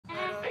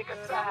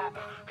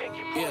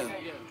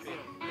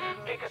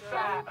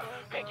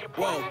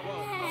Whoa,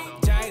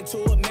 giant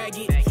to a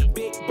maggot,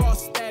 big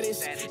boss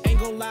status. Ain't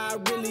gon' lie,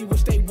 I really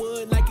wish they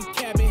would like a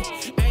cabin.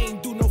 I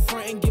ain't do no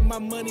front and get my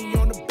money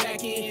on the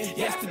back end.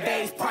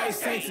 Yesterday's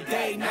price ain't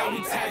today, now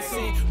we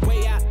taxing.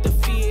 Way out the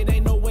fear,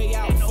 ain't no way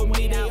out for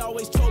me. They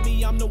always told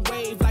me I'm the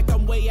wave, like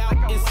I'm way out.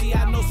 And see,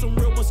 I know some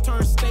real ones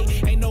turn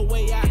state, ain't no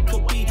way I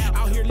could be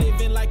out here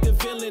living like a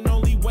villain,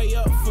 only way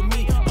up for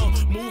me.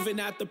 Moving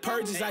out the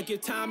purges, I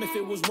give time if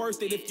it was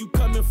worth it. If you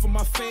coming for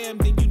my fam,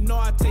 then you know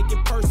I take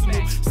it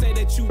personal. Say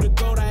that you the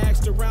GOAT, I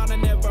asked around, I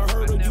never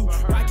heard of you.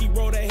 Rocky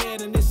road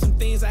ahead and there's some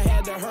things I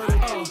had to hurt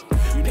of.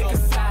 Pick a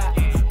side,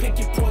 pick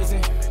your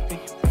poison.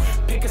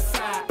 Pick a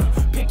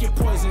side, pick your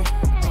poison.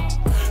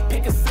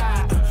 Pick a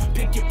side,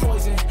 pick your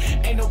poison.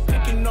 Ain't no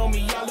picking on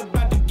me, y'all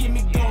about to get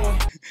me going.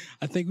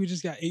 I think we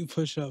just got 8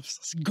 push-ups.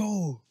 Let's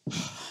go.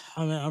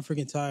 Oh man, I'm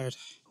freaking tired.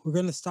 We're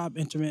going to stop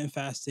intermittent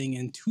fasting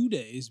in 2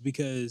 days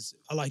because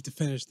I like to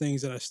finish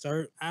things that I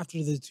start.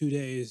 After the 2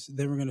 days,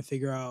 then we're going to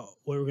figure out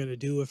what we're going to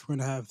do, if we're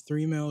going to have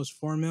 3 meals,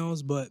 4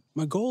 meals. But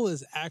my goal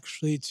is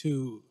actually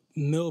to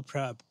meal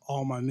prep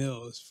all my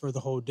meals for the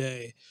whole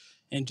day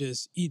and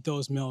just eat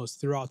those meals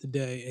throughout the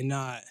day and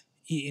not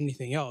eat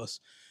anything else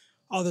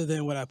other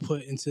than what I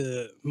put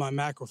into my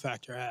Macro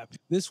Factor app.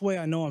 This way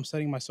I know I'm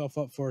setting myself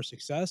up for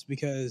success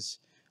because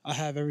I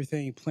have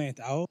everything planned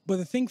out. But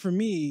the thing for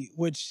me,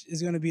 which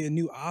is going to be a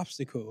new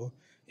obstacle,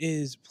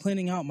 is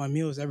planning out my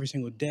meals every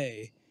single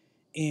day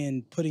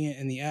and putting it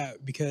in the app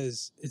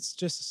because it's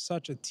just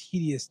such a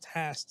tedious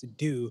task to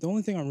do. The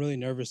only thing I'm really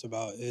nervous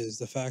about is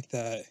the fact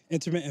that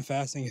intermittent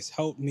fasting has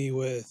helped me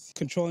with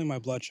controlling my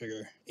blood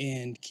sugar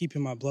and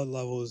keeping my blood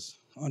levels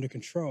under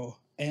control.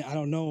 And I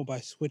don't know,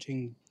 by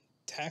switching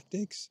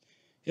tactics,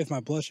 if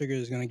my blood sugar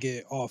is going to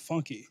get all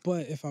funky.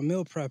 But if I'm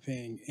meal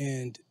prepping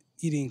and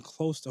eating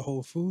close to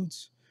whole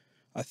foods,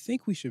 I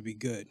think we should be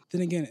good.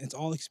 Then again, it's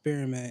all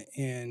experiment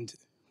and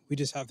we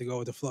just have to go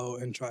with the flow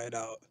and try it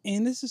out.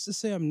 And this is to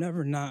say I'm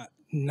never not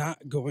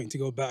going to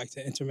go back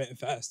to intermittent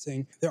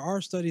fasting. There are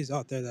studies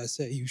out there that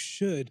say you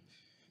should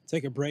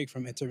take a break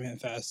from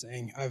intermittent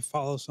fasting. I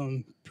follow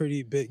some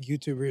pretty big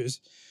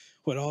YouTubers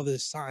with all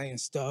this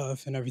science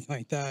stuff and everything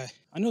like that.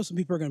 I know some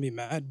people are gonna be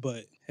mad,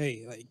 but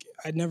hey, like,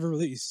 I'd never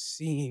really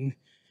seen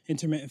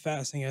intermittent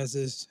fasting as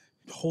this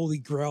holy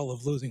grail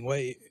of losing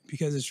weight,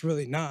 because it's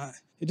really not.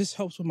 It just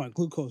helps with my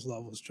glucose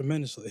levels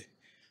tremendously.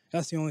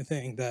 That's the only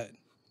thing that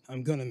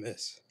I'm gonna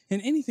miss.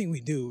 And anything we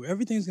do,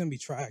 everything's gonna be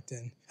tracked.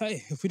 And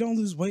hey, if we don't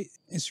lose weight,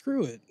 and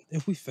screw it.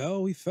 If we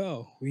fell, we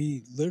fell.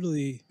 We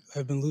literally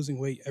have been losing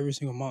weight every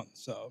single month.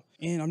 So,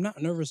 and I'm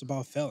not nervous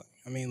about failing.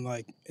 I mean,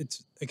 like,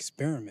 it's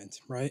experiment,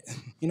 right?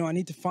 You know, I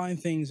need to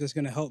find things that's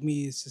gonna help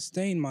me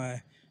sustain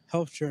my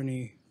health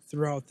journey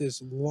throughout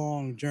this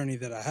long journey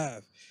that I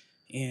have.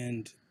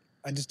 And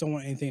I just don't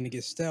want anything to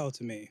get stale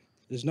to me.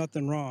 There's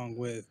nothing wrong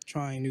with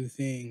trying new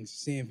things,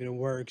 seeing if it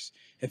works.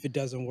 If it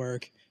doesn't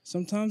work,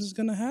 sometimes it's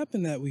gonna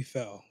happen that we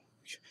fail.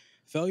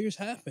 Failures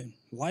happen.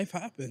 Life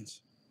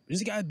happens. We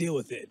just gotta deal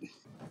with it.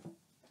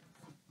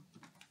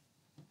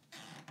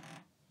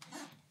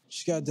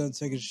 Just got done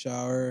taking a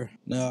shower.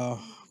 Now,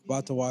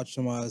 about to watch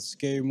some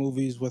scary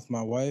movies with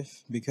my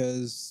wife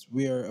because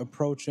we are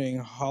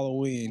approaching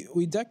Halloween.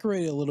 We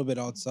decorated a little bit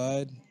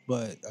outside,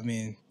 but I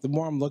mean, the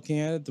more I'm looking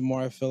at it, the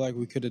more I feel like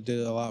we could have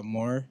did a lot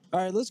more. All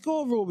right, let's go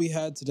over what we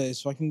had today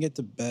so I can get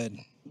to bed.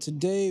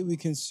 Today, we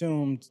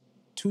consumed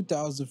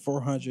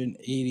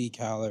 2,480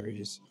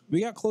 calories.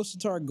 We got closer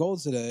to our goal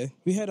today.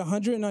 We had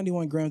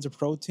 191 grams of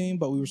protein,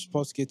 but we were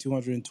supposed to get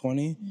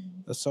 220,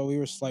 so we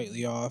were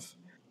slightly off.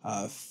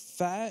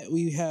 Fat,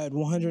 we had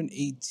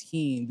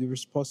 118. We were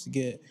supposed to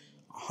get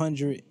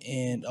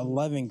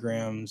 111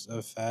 grams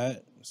of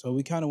fat, so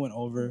we kind of went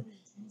over.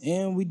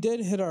 And we did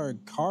hit our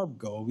carb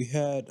goal. We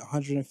had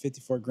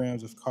 154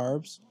 grams of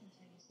carbs,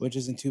 which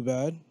isn't too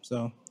bad.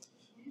 So,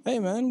 hey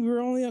man, we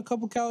were only a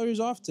couple calories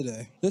off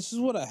today. This is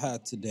what I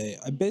had today.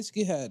 I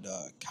basically had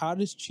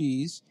cottage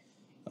cheese.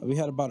 We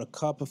had about a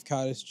cup of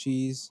cottage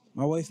cheese.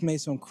 My wife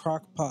made some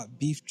crock pot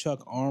beef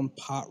chuck arm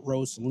pot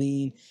roast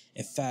lean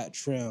and fat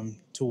trim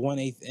to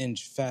 1/8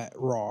 inch fat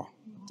raw.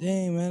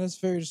 Dang man, that's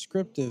very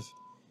descriptive.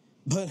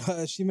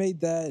 But she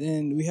made that,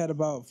 and we had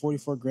about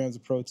 44 grams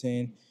of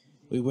protein.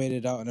 We weighed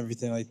it out and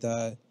everything like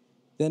that.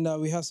 Then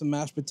we have some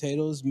mashed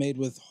potatoes made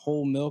with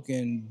whole milk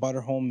and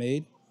butter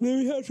homemade. Then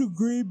we had some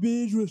green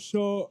beans with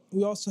salt.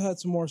 We also had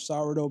some more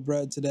sourdough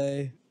bread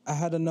today. I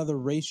had another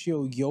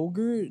ratio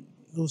yogurt.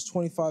 It was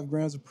 25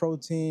 grams of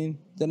protein.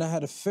 Then I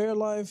had a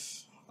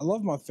Fairlife. I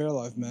love my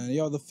Fairlife, man.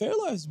 Yo, the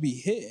Fairlifes be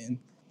hitting.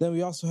 Then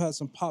we also had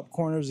some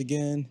popcorners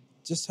again.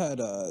 Just had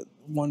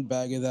one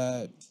bag of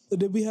that.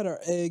 Then we had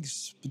our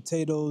eggs,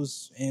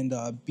 potatoes, and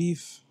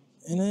beef.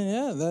 And then,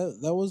 yeah,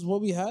 that was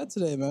what we had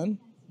today, man.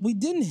 We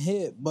didn't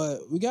hit,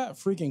 but we got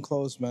freaking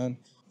close, man.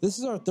 This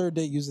is our 3rd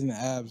day using the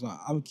abs.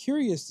 I'm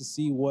curious to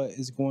see what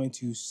is going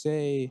to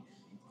say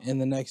in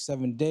the next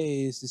 7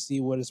 days to see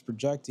what it's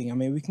projecting. I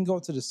mean, we can go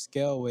to the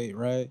scale weight,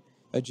 right?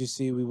 As you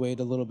see, we weighed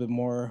a little bit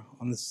more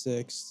on the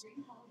 6th.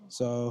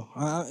 So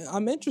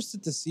I'm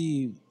interested to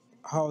see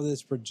how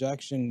this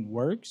projection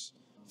works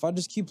If I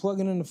just keep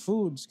plugging in the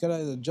food, it's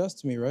gotta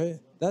adjust to me,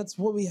 right? That's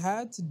what we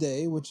had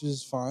today, which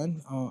is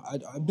fine.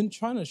 I've been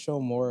trying to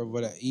show more of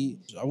what I eat.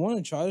 I want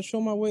to try to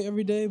show my weight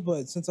every day,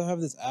 but since I have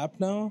this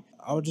app now,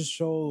 I'll just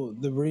show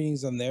the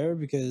readings on there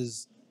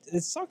because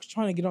it sucks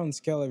trying to get on the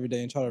scale every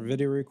day and try to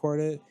video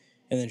record it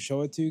and then show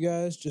it to you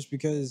guys just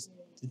because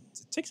it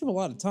takes up a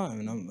lot of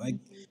time. And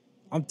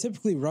I'm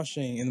typically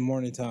rushing in the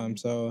morning time.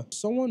 So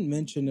someone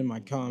mentioned in my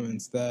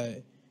comments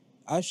that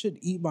I should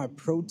eat my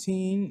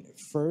protein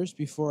first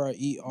before I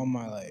eat all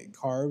my like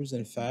carbs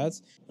and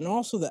fats. And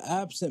also the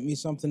app sent me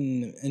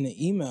something in an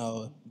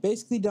email.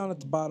 Basically down at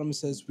the bottom it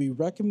says, we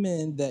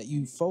recommend that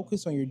you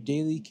focus on your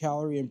daily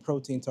calorie and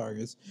protein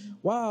targets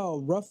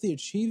while roughly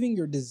achieving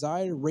your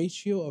desired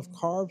ratio of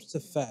carbs to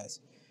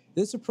fats.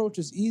 This approach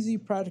is easy,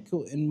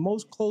 practical, and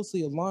most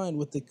closely aligned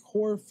with the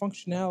core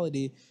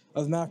functionality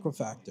of macro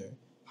factor.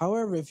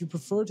 However, if you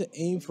prefer to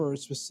aim for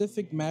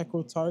specific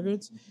macro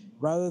targets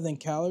rather than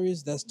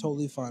calories, that's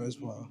totally fine as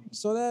well.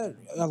 So that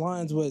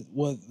aligns with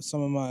what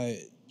some of my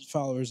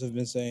followers have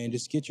been saying.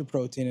 Just get your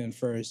protein in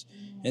first,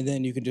 and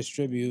then you can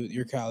distribute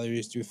your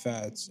calories through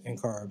fats and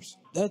carbs.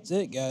 That's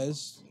it,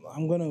 guys.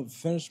 I'm gonna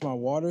finish my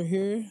water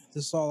here.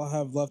 This is all I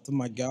have left of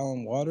my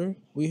gallon water.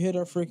 We hit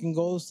our freaking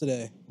goals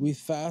today. We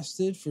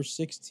fasted for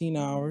 16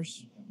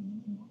 hours.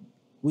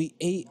 We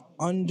ate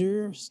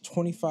under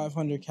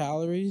 2,500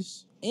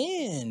 calories.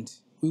 And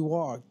we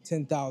walked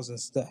 10,000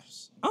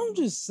 steps. I'm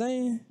just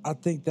saying, I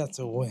think that's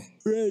a win.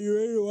 You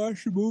ready to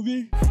watch the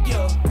movie?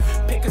 Yo,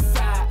 pick a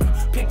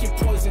side, pick your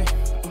poison.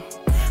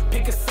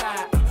 Pick a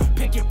side,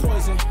 pick your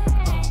poison.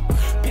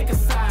 Pick a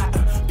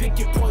side, pick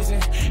your poison.